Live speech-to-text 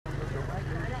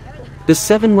The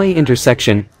seven-way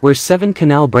intersection, where 7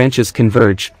 canal branches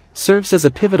converge, serves as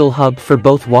a pivotal hub for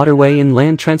both waterway and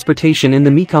land transportation in the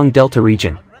Mekong Delta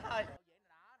region.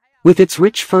 With its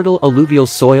rich fertile alluvial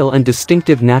soil and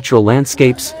distinctive natural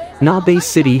landscapes, Na Bay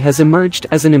City has emerged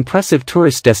as an impressive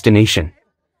tourist destination.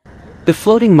 The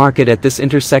floating market at this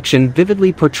intersection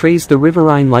vividly portrays the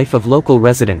riverine life of local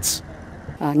residents.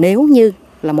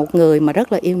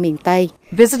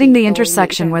 Visiting the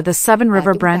intersection where the 7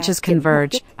 river branches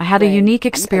converge, I had a unique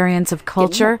experience of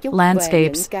culture,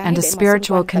 landscapes, and a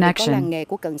spiritual connection.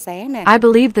 I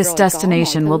believe this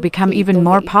destination will become even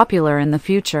more popular in the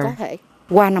future.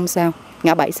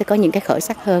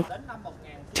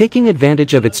 Taking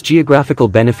advantage of its geographical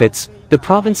benefits, the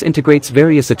province integrates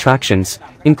various attractions,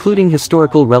 including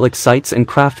historical relic sites and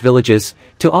craft villages,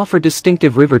 to offer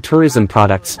distinctive river tourism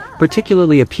products,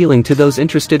 particularly appealing to those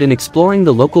interested in exploring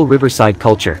the local riverside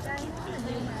culture.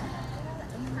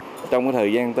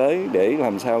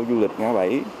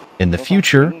 In the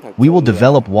future, we will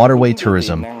develop waterway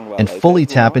tourism and fully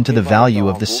tap into the value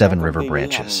of the 7 river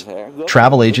branches.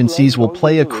 Travel agencies will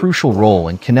play a crucial role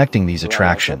in connecting these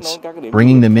attractions,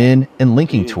 bringing them in and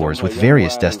linking tours with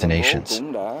various destinations.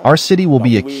 Our city will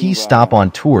be a key stop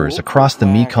on tours across the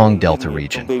Mekong Delta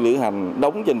region.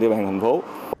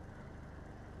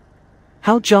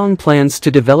 Hau Giang plans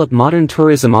to develop modern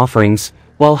tourism offerings,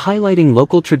 while highlighting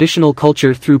local traditional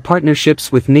culture through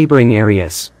partnerships with neighboring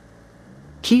areas.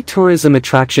 Key tourism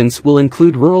attractions will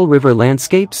include rural river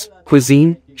landscapes,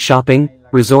 cuisine, shopping,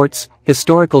 resorts,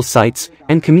 historical sites,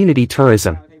 and community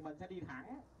tourism.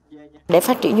 We'll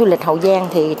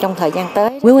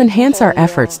enhance our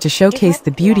efforts to showcase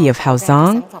the beauty of Hau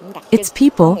Giang, its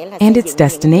people, and its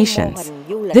destinations.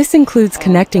 This includes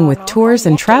connecting with tours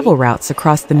and travel routes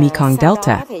across the Mekong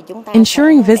Delta,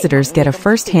 ensuring visitors get a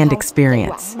first-hand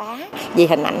experience.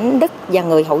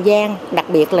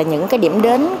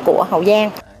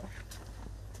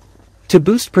 To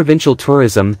boost provincial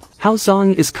tourism, Hau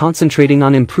Giang is concentrating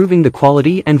on improving the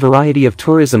quality and variety of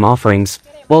tourism offerings,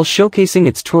 while showcasing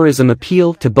its tourism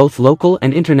appeal to both local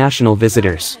and international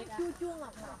visitors.